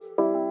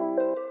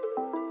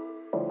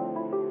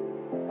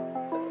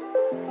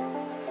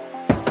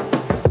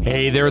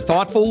Hey there,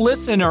 thoughtful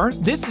listener.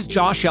 This is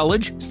Josh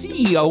Elledge,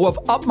 CEO of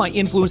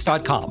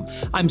UpMyInfluence.com.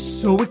 I'm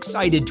so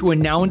excited to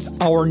announce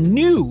our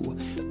new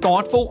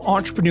Thoughtful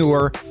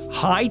Entrepreneur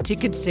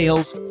high-ticket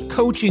sales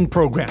coaching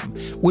program,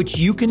 which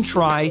you can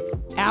try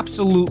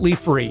absolutely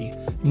free.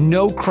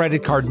 No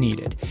credit card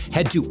needed.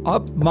 Head to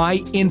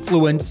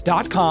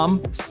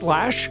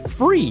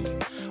UpMyInfluence.com/free.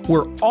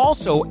 We're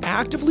also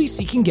actively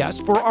seeking guests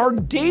for our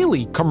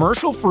daily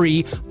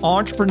commercial-free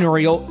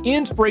entrepreneurial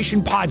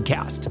inspiration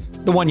podcast,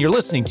 the one you're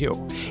listening to.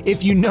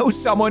 If you know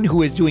someone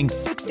who is doing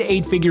 6 to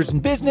 8 figures in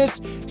business,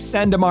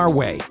 send them our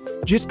way.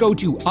 Just go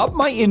to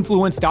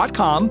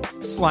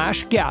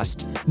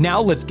UpMyInfluence.com/guest.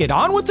 Now let's get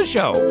on with the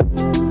show.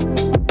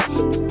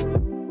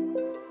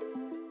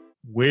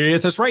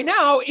 With us right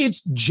now,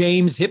 it's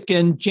James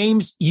Hipkin.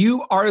 James,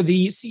 you are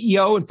the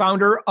CEO and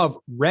founder of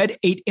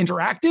Red8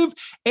 Interactive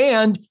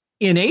and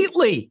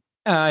Inn8ly.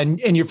 And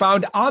you're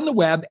found on the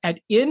web at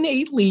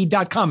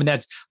Inn8ly.com. And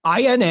that's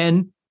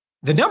INN,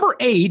 the number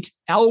 8,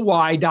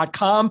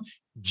 LY.com.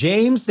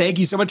 James, thank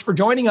you so much for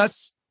joining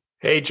us.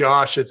 Hey,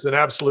 Josh, it's an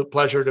absolute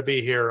pleasure to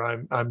be here.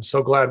 I'm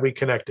so glad we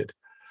connected.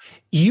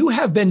 You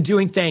have been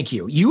doing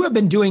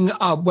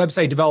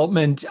website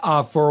development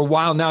for a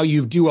while now.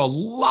 You do a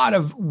lot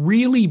of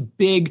really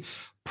big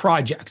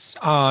projects.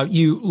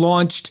 You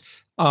launched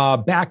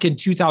back in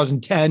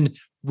 2010,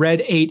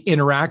 Red8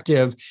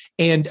 Interactive.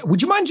 And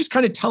would you mind just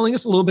kind of telling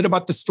us a little bit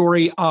about the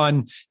story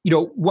on,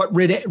 what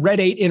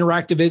Red8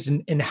 Interactive is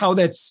and how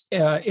that's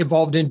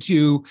evolved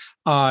into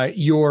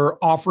your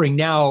offering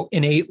now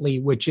in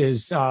Inn8ly, which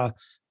is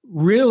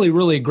really,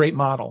 really a great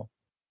model.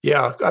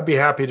 Yeah, I'd be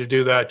happy to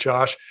do that,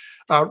 Josh.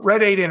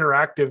 Red8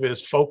 Interactive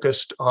is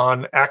focused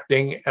on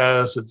acting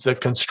as the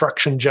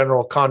construction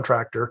general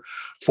contractor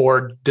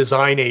for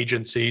design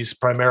agencies,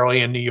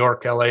 primarily in New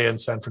York, LA, and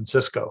San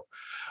Francisco.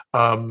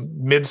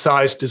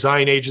 Mid-sized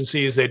design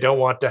agencies, they don't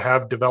want to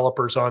have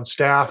developers on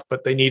staff,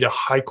 but they need a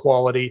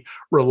high-quality,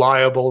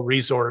 reliable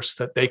resource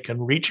that they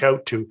can reach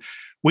out to.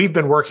 We've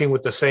been working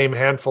with the same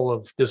handful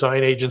of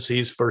design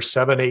agencies for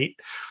 7, 8,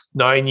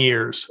 9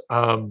 years.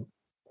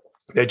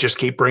 They just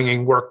keep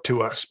bringing work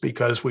to us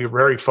because we're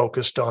very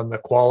focused on the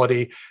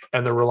quality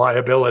and the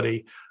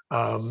reliability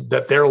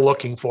that they're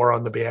looking for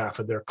on the behalf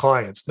of their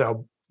clients.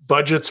 Now,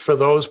 budgets for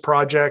those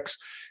projects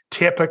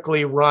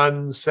typically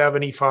run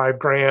 75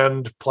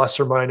 grand plus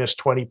or minus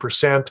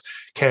 20%,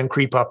 can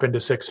creep up into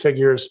 6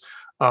 figures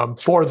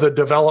for the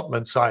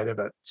development side of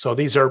it. So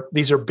these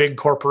are big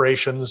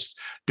corporations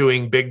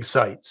doing big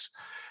sites.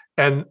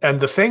 And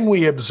the thing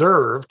we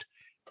observed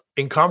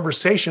in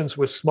conversations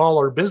with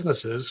smaller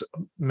businesses,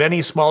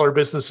 many smaller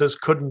businesses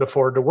couldn't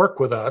afford to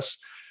work with us.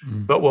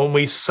 But when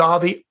we saw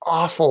the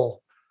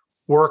awful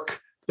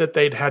work that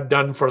they'd had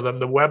done for them,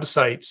 the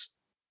websites,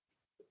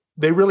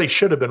 they really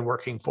should have been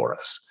working for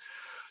us.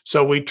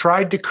 So we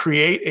tried to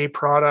create a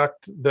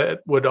product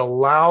that would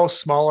allow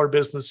smaller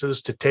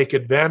businesses to take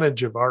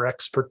advantage of our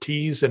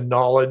expertise and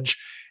knowledge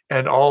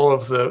and all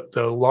of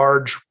the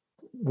large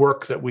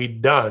work that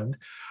we'd done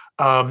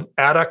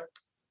at a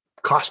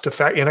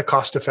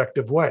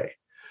cost-effective way.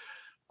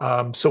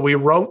 So we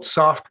wrote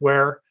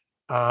software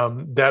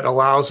that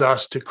allows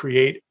us to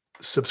create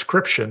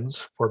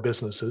subscriptions for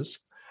businesses.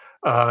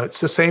 It's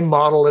the same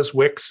model as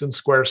Wix and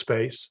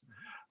Squarespace.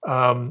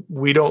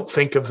 We don't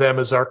think of them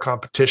as our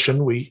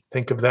competition. We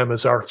think of them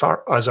as our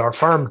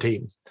farm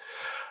team.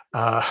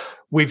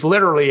 We've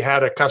literally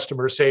had a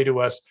customer say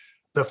to us,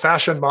 "The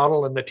fashion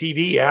model in the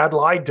TV ad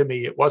lied to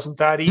me. It wasn't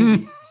that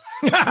easy."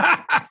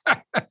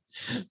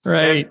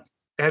 Right.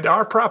 And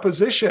our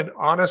proposition,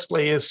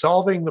 honestly, is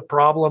solving the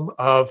problem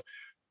of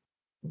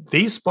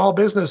these small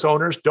business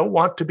owners don't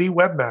want to be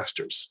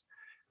webmasters.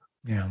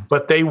 Yeah.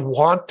 But they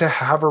want to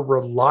have a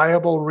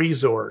reliable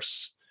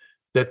resource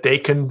that they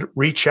can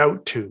reach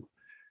out to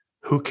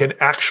who can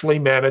actually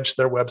manage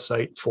their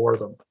website for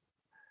them.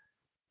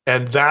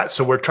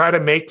 So we're trying to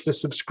make the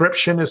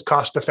subscription as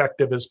cost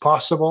effective as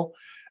possible.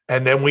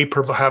 And then we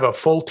have a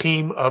full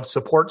team of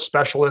support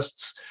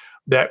specialists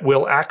that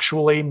will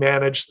actually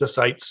manage the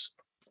sites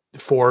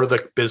for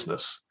the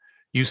business.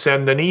 You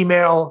send an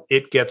email,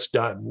 it gets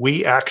done.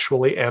 We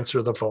actually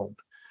answer the phone.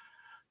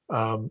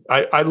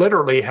 I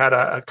literally had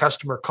a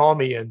customer call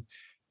me and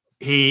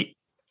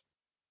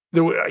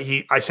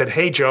I said,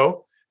 "Hey,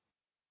 Joe,"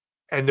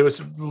 and there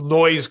was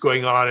noise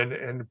going on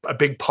and a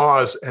big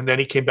pause. And then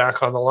he came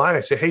back on the line.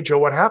 I said, "Hey, Joe,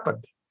 what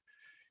happened?"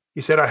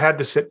 He said, "I had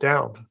to sit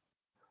down."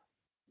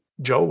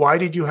 "Joe, why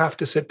did you have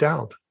to sit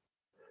down?"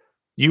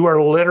 "You are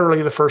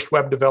literally the first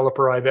web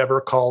developer I've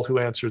ever called who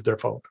answered their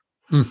phone."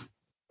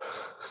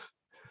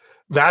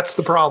 That's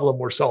the problem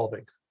we're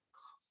solving.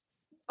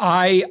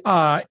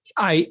 I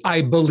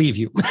believe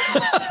you.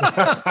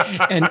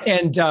 and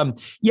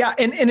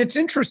it's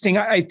interesting.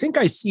 I think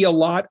I see a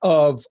lot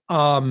of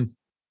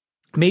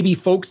maybe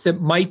folks that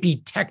might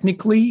be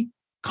technically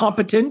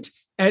competent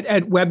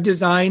at web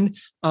design.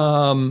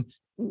 When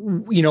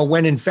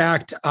in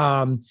fact,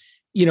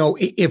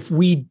 if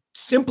we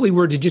simply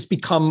were to just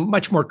become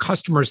much more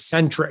customer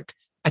centric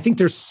I think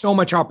there's so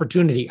much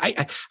opportunity.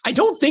 I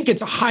don't think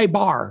it's a high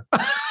bar,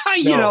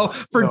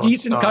 for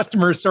decent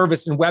customer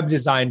service and web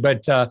design.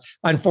 But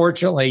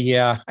unfortunately,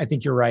 yeah, I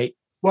think you're right.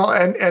 Well,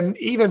 and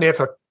even if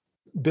a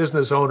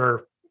business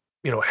owner,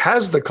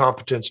 has the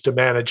competence to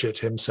manage it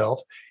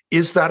himself,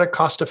 is that a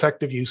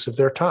cost-effective use of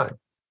their time?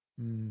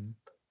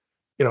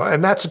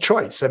 And that's a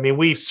choice. I mean,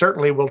 we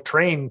certainly will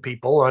train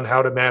people on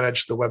how to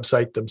manage the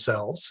website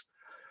themselves.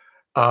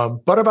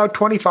 But about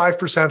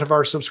 25% of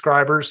our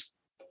subscribers,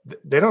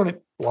 they don't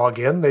log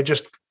in. They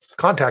just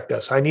contact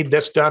us. I need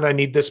this done. I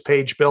need this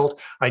page built.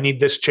 I need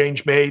this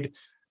change made.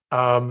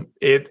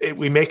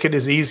 We make it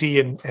as easy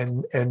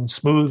and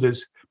smooth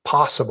as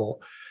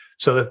possible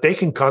so that they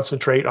can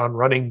concentrate on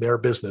running their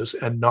business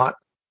and not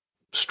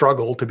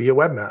struggle to be a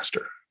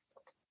webmaster.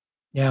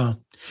 Yeah.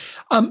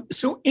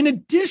 So in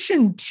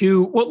addition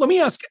to, let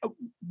me ask,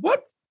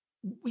 what,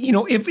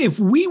 if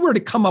we were to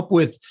come up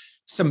with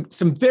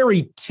some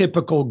very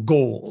typical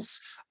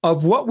goals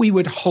of what we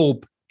would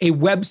hope a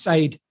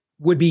website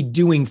would be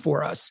doing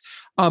for us,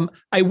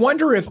 I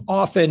wonder if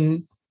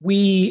often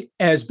we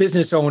as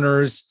business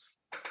owners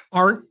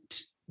aren't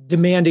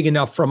demanding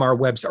enough from our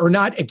website or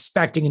not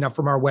expecting enough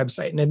from our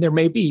website. And then there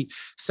may be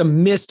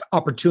some missed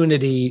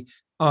opportunity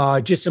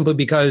just simply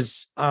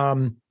because,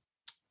 I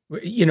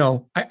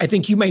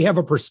think you may have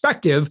a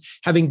perspective,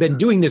 having been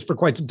doing this for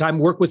quite some time,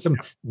 work with some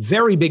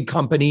very big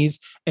companies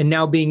and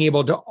now being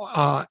able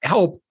to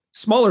help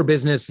smaller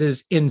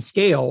businesses in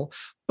scale.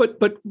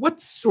 But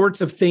what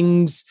sorts of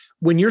things,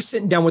 when you're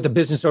sitting down with a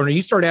business owner,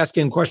 you start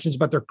asking questions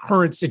about their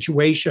current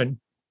situation,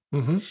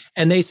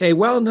 and they say,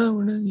 well,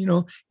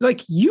 no,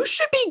 like you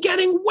should be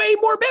getting way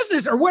more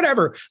business or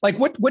whatever. Like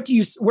where do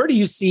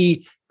you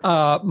see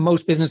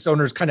most business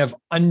owners kind of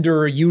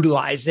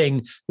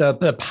underutilizing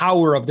the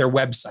power of their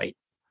website?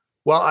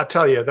 Well, I'll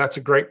tell you, that's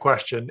a great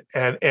question.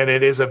 And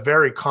it is a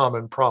very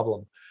common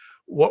problem.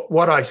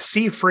 What I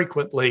see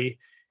frequently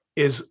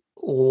is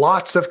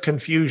lots of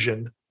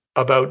confusion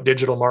about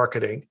digital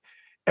marketing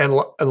and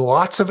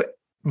lots of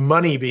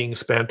money being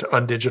spent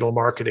on digital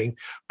marketing,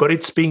 but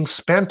it's being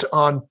spent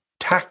on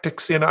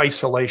tactics in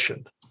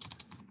isolation.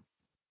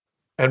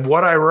 And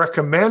what I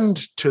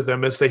recommend to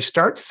them is they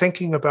start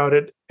thinking about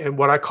it in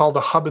what I call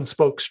the hub and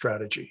spoke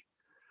strategy,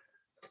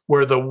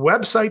 where the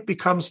website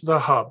becomes the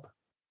hub.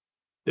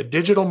 The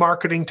digital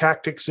marketing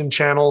tactics and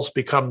channels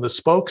become the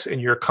spokes,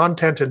 and your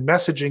content and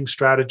messaging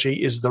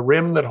strategy is the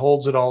rim that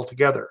holds it all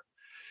together.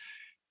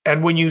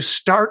 And when you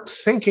start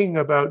thinking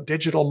about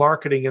digital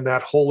marketing in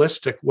that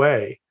holistic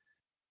way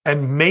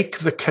and make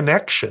the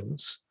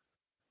connections,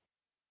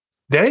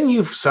 then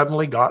you've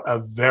suddenly got a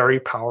very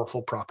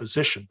powerful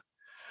proposition.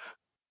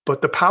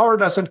 But the power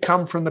doesn't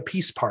come from the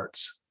piece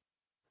parts.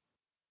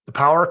 The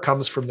power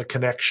comes from the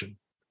connection.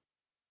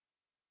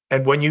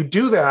 And when you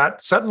do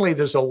that, suddenly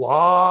there's a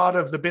lot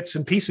of the bits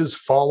and pieces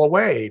fall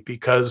away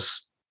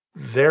because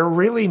they're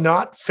really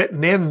not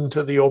fitting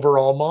into the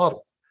overall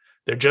model.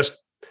 They're just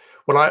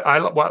what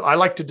I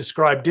like to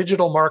describe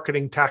digital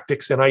marketing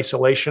tactics in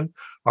isolation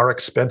are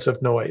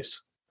expensive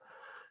noise.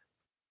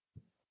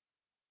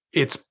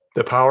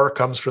 The power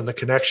comes from the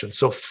connection.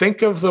 So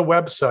think of the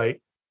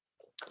website,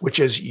 which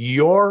is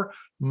your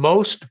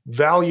most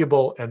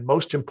valuable and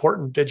most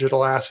important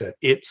digital asset.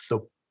 It's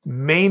the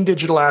main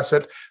digital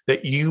asset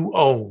that you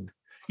own.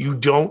 You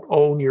don't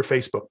own your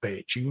Facebook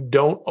page. You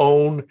don't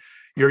own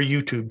your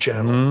YouTube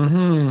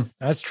channel.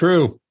 That's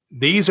true.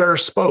 These are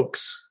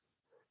spokes.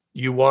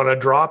 You want to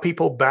draw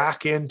people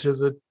back into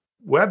the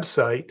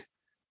website,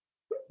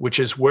 which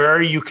is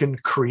where you can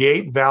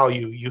create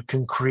value. You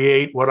can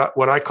create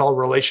what I call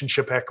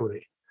relationship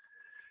equity.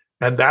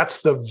 And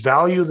that's the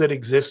value that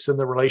exists in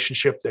the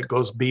relationship that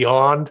goes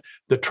beyond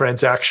the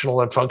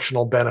transactional and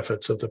functional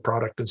benefits of the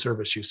product and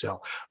service you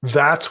sell.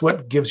 That's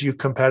what gives you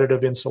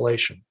competitive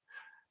insulation.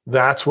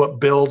 That's what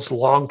builds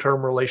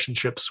long-term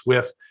relationships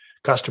with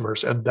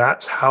customers. And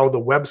that's how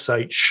the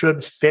website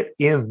should fit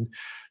in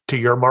to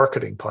your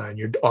marketing plan,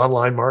 your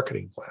online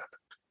marketing plan.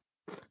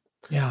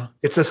 Yeah.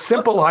 It's a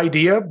simple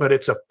idea, but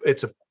it's a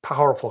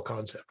powerful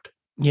concept.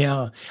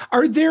 Yeah.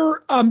 Are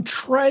there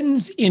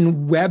trends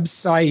in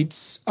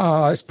websites,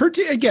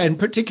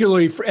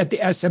 particularly at the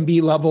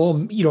SMB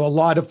level? A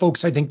lot of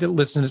folks I think that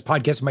listen to this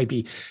podcast might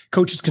be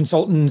coaches,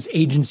 consultants,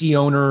 agency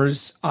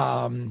owners,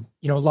 a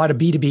lot of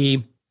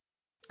B2B.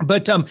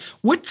 But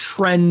what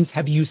trends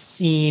have you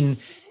seen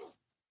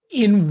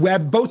in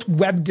both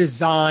web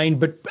design,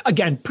 but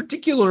again,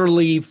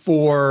 particularly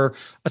for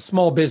a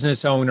small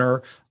business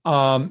owner,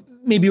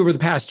 maybe over the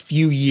past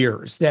few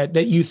years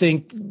that you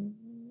think,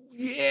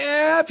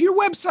 yeah, if your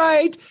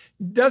website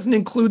doesn't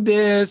include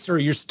this or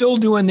you're still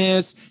doing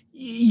this,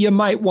 you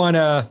might want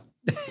to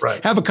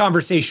have a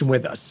conversation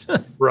with us.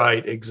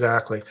 Right,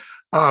 exactly.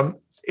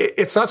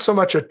 It's not so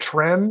much a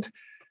trend.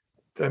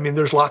 I mean,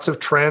 there's lots of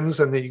trends,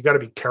 and you got to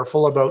be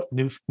careful about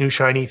new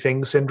shiny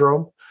thing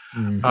syndrome.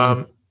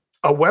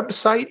 A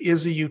website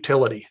is a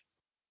utility.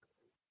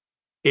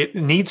 It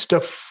needs to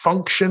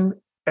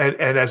function and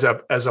as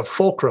a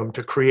fulcrum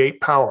to create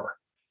power.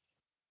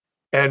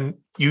 And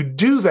you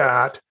do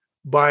that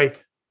by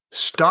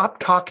Stop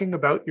talking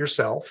about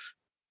yourself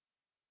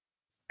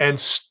and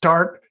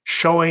start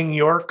showing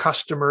your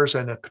customers,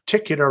 and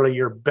particularly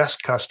your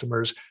best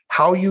customers,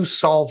 how you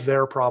solve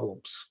their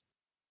problems.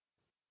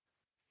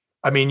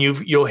 I mean,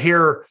 you'll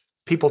hear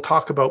people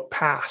talk about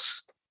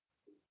PASS,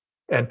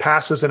 and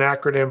PASS is an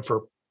acronym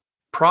for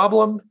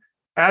problem,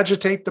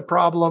 agitate the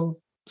problem,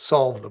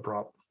 solve the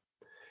problem.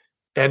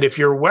 And if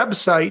your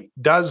website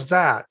does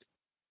that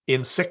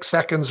in 6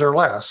 seconds or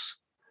less,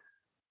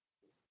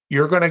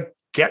 you're going to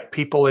get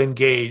people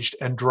engaged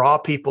and draw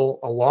people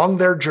along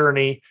their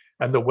journey.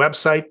 And the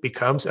website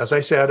becomes, as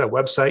I said, a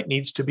website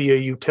needs to be a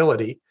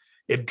utility.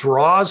 It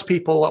draws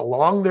people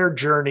along their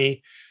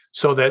journey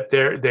so that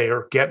they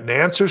are getting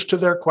answers to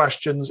their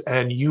questions,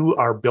 and you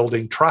are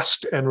building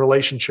trust and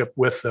relationship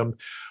with them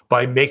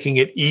by making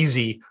it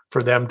easy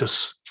for them to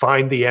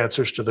find the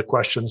answers to the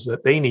questions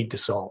that they need to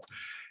solve.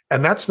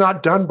 And that's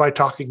not done by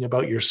talking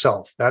about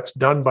yourself. That's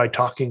done by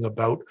talking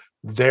about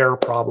their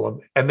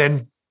problem and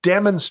then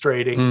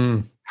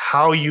demonstrating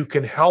how you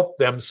can help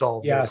them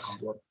solve their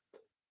problem.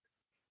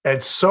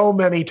 And so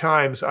many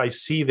times I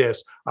see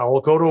this. I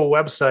will go to a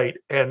website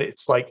and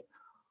it's like,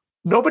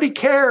 nobody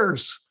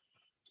cares,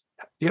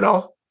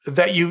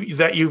 that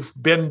you've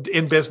been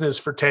in business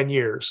for 10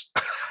 years,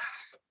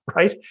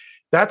 right?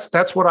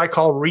 That's what I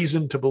call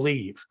reason to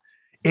believe.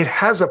 It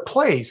has a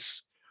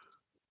place,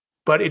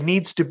 but it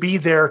needs to be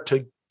there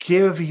to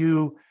give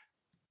you,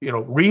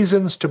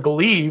 reasons to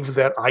believe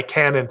that I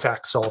can in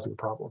fact solve your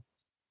problem.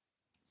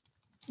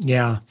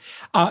 Yeah.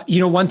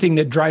 One thing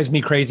that drives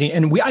me crazy,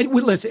 and we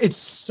listen, it's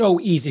so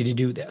easy to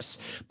do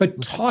this,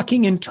 but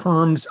talking in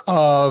terms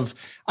of,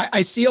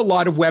 I see a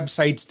lot of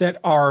websites that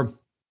are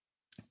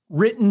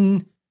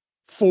written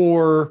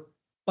for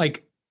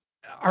like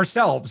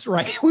ourselves,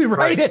 right? We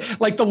write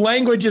it like the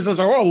language is,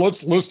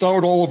 let's list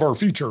out all of our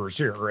features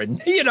here.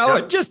 And,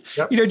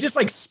 just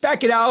like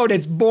spec it out.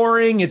 It's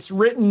boring. It's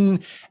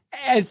written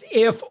as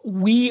if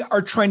we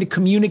are trying to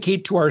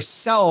communicate to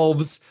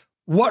ourselves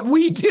what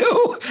we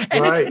do.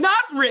 And it's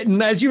not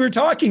written, as you were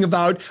talking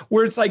about,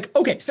 where it's like,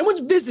 okay, someone's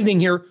visiting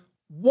here.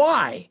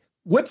 Why?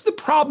 What's the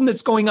problem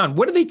that's going on?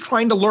 What are they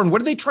trying to learn?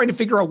 What are they trying to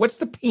figure out? What's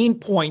the pain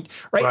point?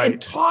 Right. And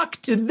talk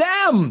to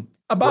them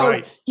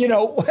about,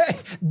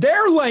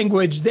 their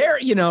language,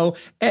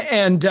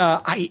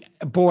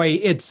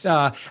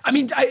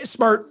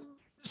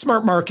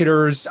 smart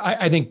marketers,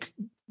 I think,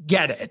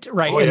 get it.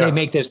 Right. They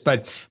make this,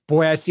 but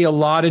boy, I see a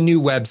lot of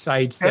new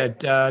websites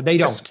that they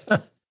don't.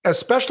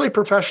 Especially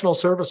professional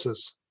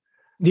services.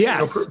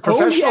 Yes.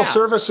 Professional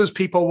services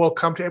people will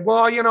come to,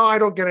 I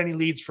don't get any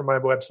leads from my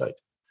website.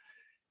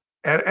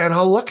 And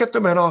I'll look at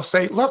them and I'll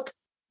say, look,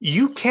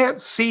 you can't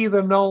see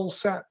the null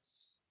set.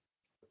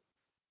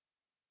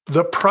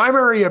 The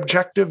primary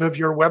objective of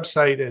your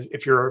website,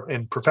 if you're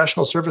in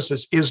professional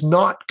services, is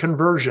not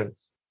conversion.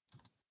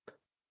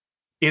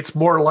 It's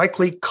more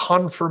likely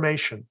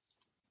confirmation.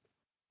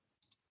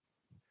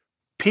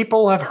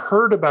 People have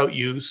heard about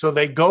you, so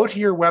they go to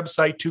your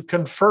website to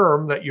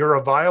confirm that you're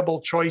a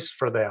viable choice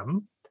for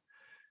them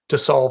to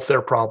solve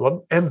their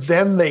problem, and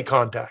then they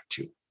contact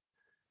you.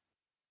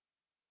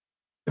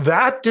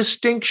 That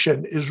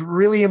distinction is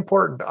really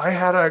important. I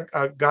had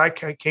a guy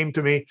came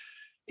to me.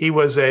 He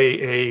was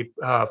a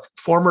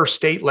former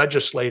state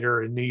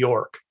legislator in New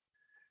York.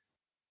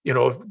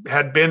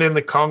 Had been in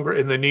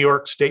the New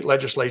York state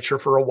legislature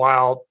for a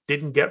while,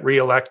 didn't get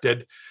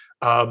reelected.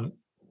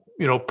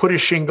 Put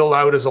his shingle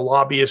out as a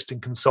lobbyist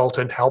and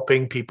consultant,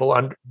 helping people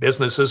and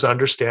businesses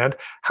understand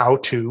how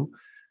to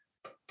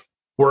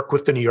work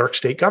with the New York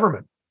state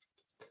government.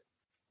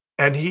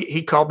 And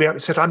he called me up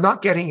and said, I'm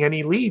not getting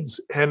any leads.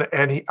 And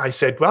I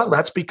said, well,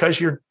 that's because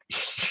you're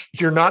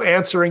not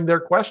answering their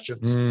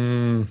questions.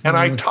 Mm-hmm. And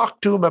I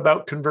talked to him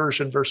about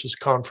conversion versus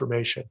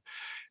confirmation.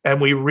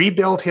 And we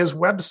rebuilt his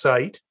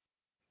website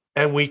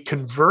and we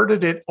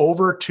converted it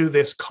over to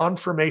this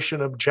confirmation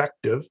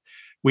objective.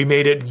 We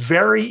made it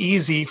very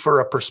easy for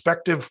a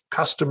prospective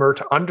customer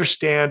to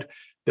understand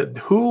that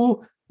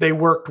who they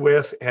worked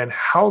with and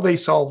how they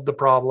solved the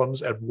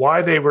problems and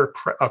why they were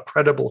a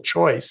credible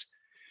choice.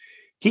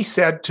 He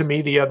said to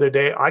me the other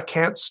day, I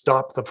can't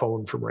stop the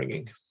phone from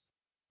ringing.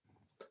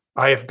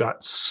 I have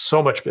got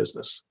so much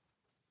business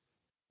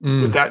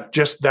with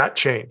that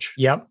change.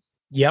 Yep.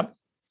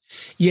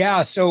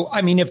 Yeah. So,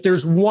 if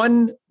there's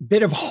one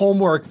bit of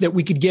homework that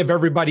we could give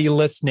everybody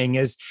listening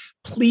is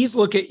please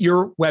look at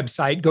your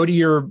website, go to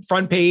your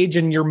front page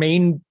and your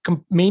main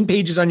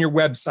pages on your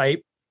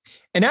website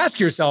and ask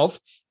yourself,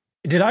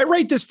 did I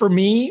write this for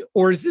me?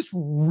 Or is this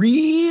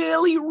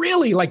really,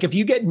 really, like if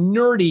you get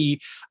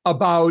nerdy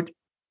about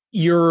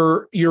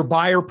your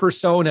buyer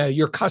persona,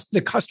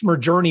 the customer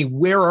journey,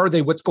 where are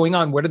they? What's going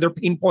on? What are their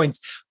pain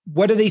points?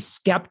 What are they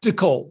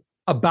skeptical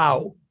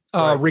about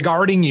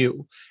regarding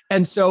you?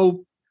 And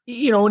so,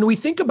 when we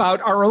think about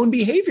our own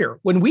behavior,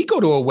 when we go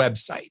to a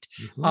website,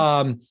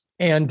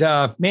 And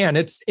man,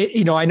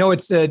 I know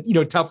it's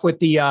tough with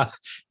the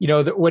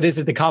what is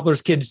it, the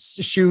cobbler's kids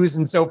shoes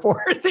and so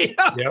forth.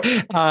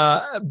 Yep.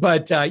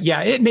 But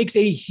it makes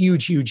a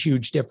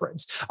huge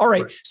difference. All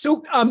right.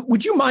 So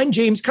would you mind,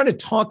 James, kind of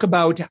talk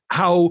about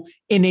how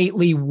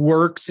Inn8ly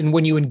works and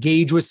when you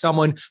engage with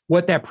someone,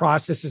 what that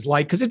process is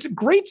like? Because it's a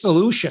great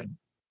solution.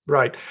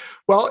 Right.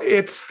 Well,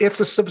 it's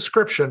a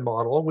subscription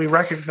model. We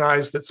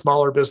recognize that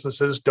smaller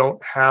businesses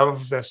don't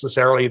have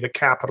necessarily the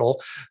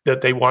capital that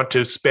they want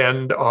to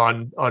spend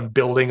on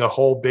building a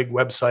whole big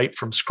website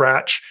from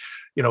scratch,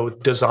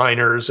 with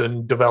designers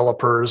and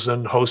developers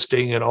and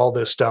hosting and all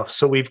this stuff.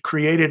 So we've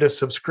created a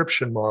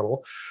subscription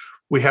model.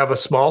 We have a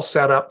small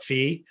setup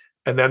fee,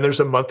 and then there's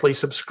a monthly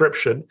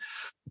subscription.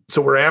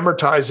 So we're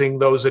amortizing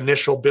those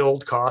initial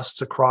build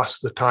costs across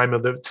the time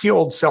it's the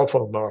old cell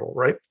phone model,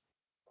 right?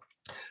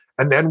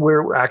 And then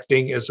we're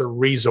acting as a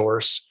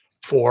resource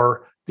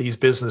for these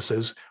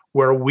businesses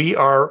where we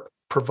are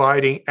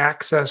providing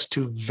access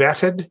to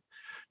vetted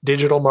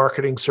digital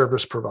marketing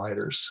service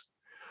providers,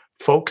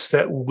 folks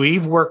that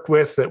we've worked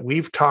with, that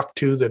we've talked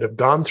to, that have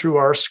gone through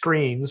our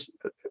screens.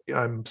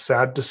 I'm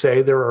sad to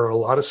say there are a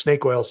lot of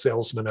snake oil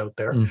salesmen out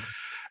there.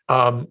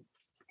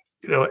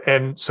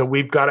 And so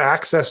we've got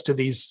access to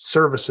these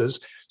services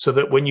so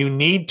that when you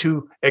need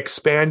to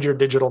expand your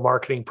digital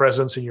marketing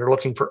presence and you're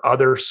looking for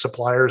other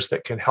suppliers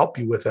that can help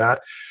you with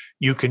that,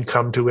 you can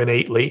come to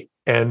Inn8ly,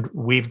 and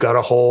we've got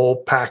a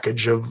whole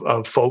package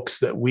of folks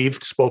that we've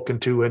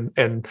spoken to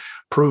and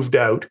proved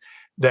out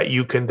that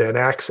you can then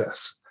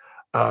access.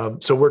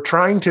 So we're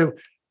trying to,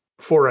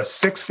 for a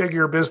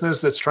 6-figure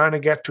business that's trying to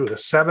get to a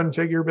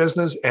 7-figure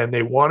business and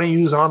they want to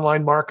use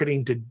online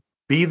marketing to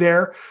be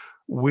there,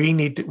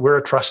 we're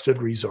a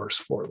trusted resource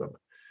for them.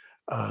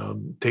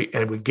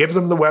 And we give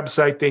them the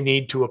website they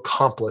need to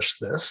accomplish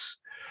this.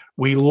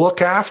 We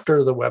look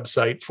after the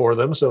website for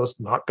them, so it's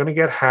not going to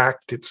get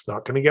hacked. It's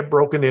not going to get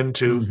broken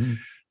into. Mm-hmm.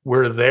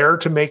 We're there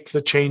to make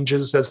the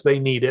changes as they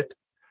need it.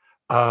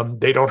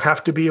 They don't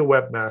have to be a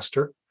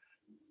webmaster.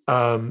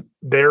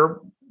 They're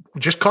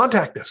just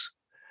contact us.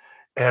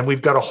 And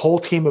we've got a whole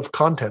team of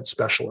content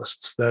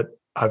specialists that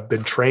have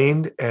been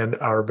trained and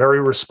are very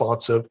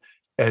responsive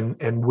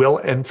and will,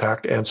 in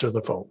fact, answer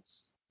the phone.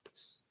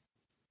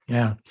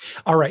 Yeah.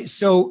 All right.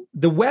 So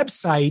the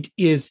website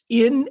is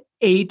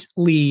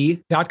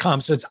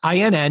Inn8ly.com. So it's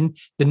INN,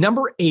 the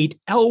number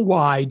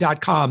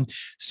 8LY.com.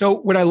 So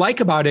what I like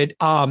about it,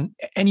 and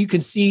you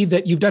can see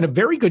that you've done a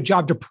very good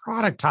job to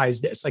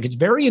productize this. Like, it's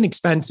very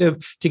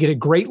inexpensive to get a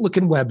great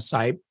looking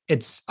website.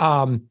 It's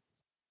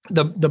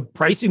the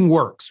pricing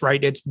works,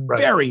 right? It's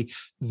very,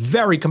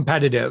 very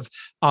competitive.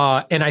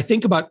 And I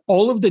think about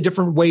all of the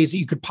different ways that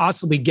you could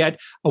possibly get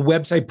a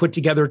website put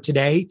together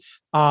today.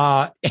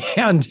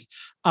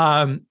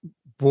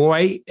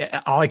 Boy,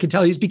 all I can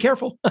tell you is be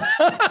careful.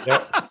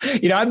 Yep.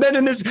 I've been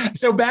in this.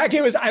 So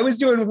I was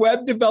doing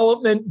web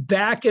development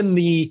back in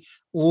the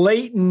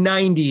late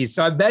 90s.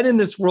 So I've been in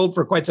this world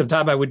for quite some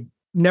time. I would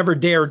never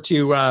dare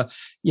to,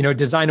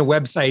 design a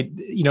website.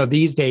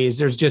 These days,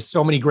 there's just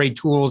so many great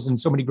tools and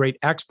so many great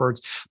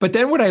experts. But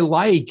then what I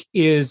like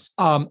is,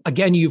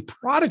 again, you've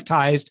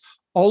productized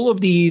all of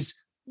these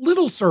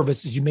little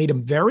services. You made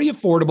them very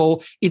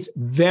affordable. It's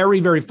very,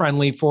 very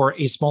friendly for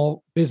a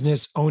small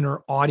business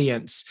owner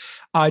audience.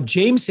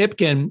 James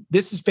Hipkin,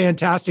 this is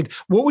fantastic.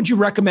 What would you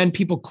recommend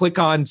people click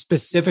on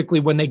specifically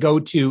when they go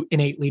to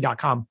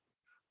Inn8ly.com?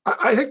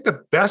 I think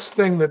the best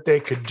thing that they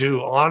could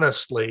do,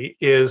 honestly,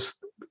 is,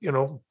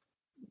 go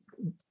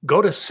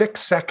to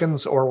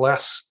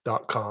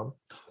 6secondsorless.com.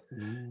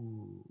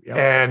 Yep.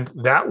 And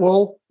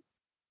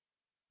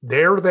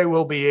they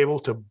will be able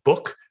to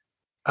book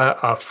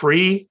a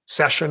free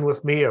session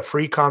with me, a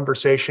free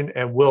conversation,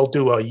 and we'll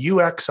do a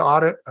UX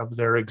audit of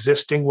their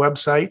existing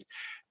website.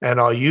 And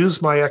I'll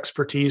use my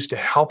expertise to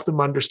help them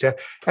understand.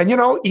 And,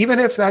 even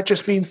if that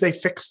just means they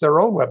fix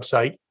their own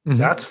website, mm-hmm.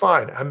 That's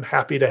fine. I'm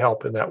happy to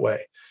help in that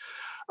way.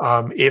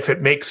 If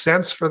it makes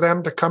sense for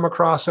them to come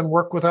across and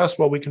work with us,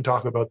 well, we can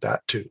talk about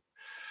that too.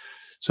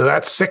 So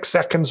that's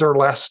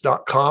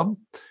 6secondsorless.com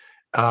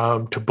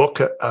to book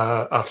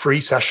a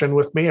free session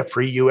with me, a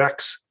free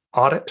UX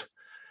audit.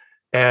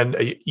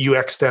 And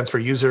UX stands for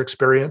user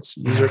experience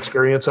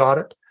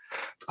audit.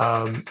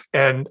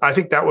 And I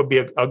think that would be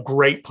a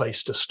great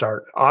place to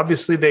start.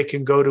 Obviously, they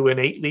can go to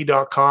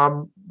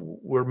Inn8ly.com.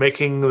 We're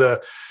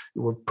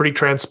pretty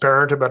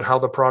transparent about how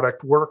the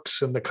product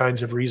works and the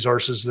kinds of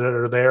resources that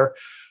are there.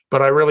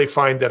 But I really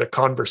find that a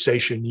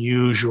conversation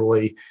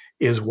usually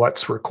is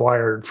what's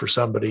required for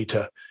somebody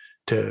to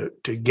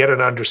get an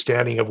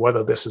understanding of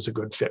whether this is a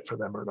good fit for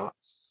them or not.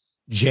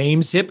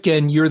 James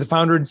Hipkin, you're the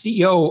founder and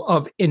CEO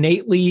of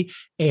Inn8ly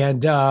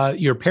and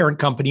your parent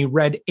company,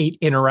 Red 8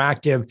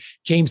 Interactive.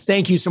 James,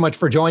 thank you so much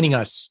for joining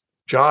us.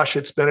 Josh,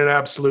 it's been an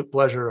absolute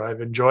pleasure.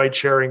 I've enjoyed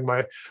sharing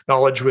my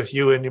knowledge with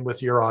you and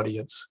with your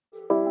audience.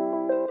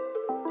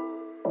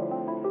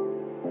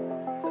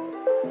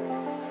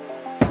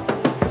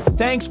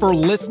 Thanks for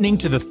listening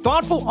to the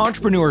Thoughtful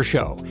Entrepreneur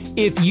Show.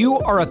 If you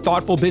are a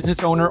thoughtful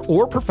business owner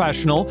or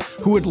professional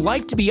who would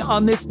like to be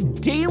on this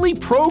daily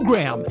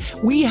program,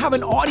 we have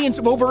an audience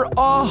of over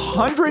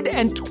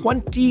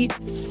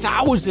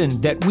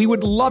 120,000 that we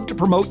would love to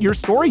promote your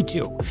story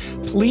to.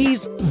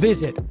 Please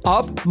visit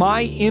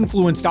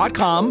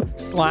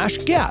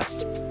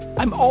upmyinfluence.com/guest.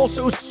 I'm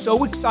also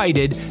so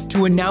excited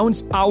to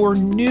announce our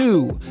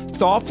new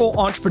Thoughtful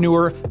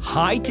Entrepreneur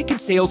high-ticket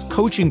sales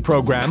coaching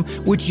program,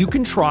 which you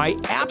can try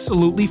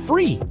absolutely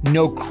free.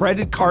 No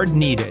credit card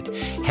needed.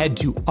 Head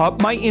to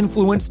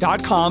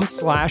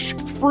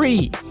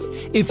upmyinfluence.com/free.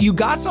 If you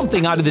got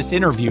something out of this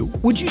interview,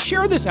 would you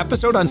share this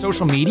episode on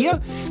social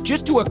media?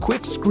 Just do a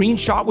quick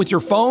screenshot with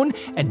your phone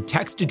and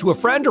text it to a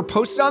friend or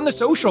post it on the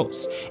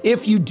socials.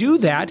 If you do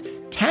that,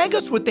 tag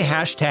us with the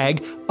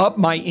hashtag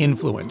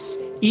UpMyInfluence.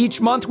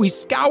 Each month, we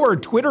scour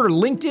Twitter,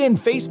 LinkedIn,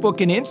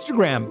 Facebook, and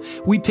Instagram.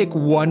 We pick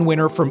one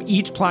winner from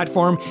each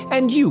platform,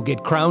 and you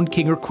get crowned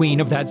king or queen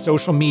of that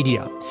social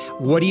media.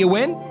 What do you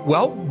win?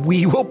 Well,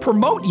 we will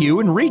promote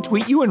you and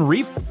retweet you and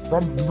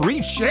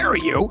reshare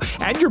you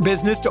and your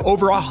business to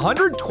over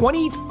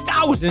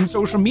 120,000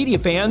 social media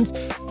fans,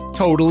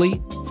 totally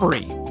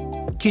free.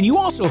 Can you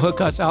also hook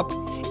us up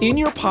in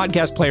your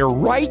podcast player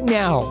right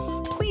now?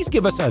 Please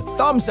give us a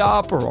thumbs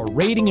up or a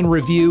rating and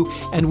review,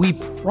 and we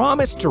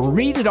promise to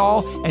read it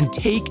all and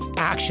take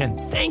action.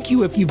 Thank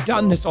you if you've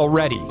done this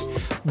already.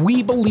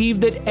 We believe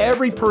that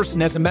every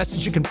person has a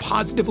message that can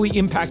positively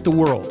impact the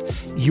world.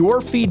 Your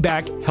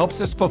feedback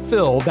helps us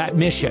fulfill that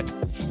mission.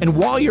 And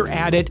while you're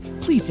at it,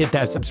 please hit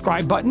that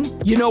subscribe button.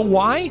 You know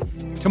why?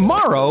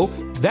 Tomorrow,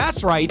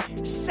 that's right,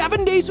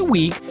 7 days a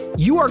week,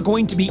 you are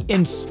going to be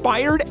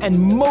inspired and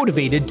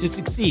motivated to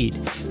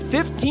succeed.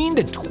 15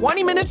 to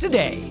 20 minutes a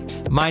day.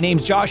 My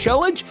name's Josh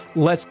Elledge.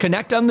 Let's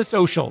connect on the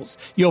socials.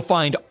 You'll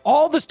find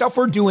all the stuff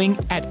we're doing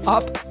at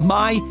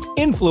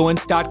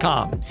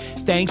upmyinfluence.com.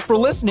 Thanks for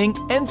listening,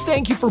 and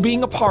thank you for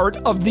being a part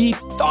of the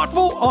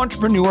Thoughtful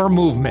Entrepreneur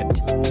Movement.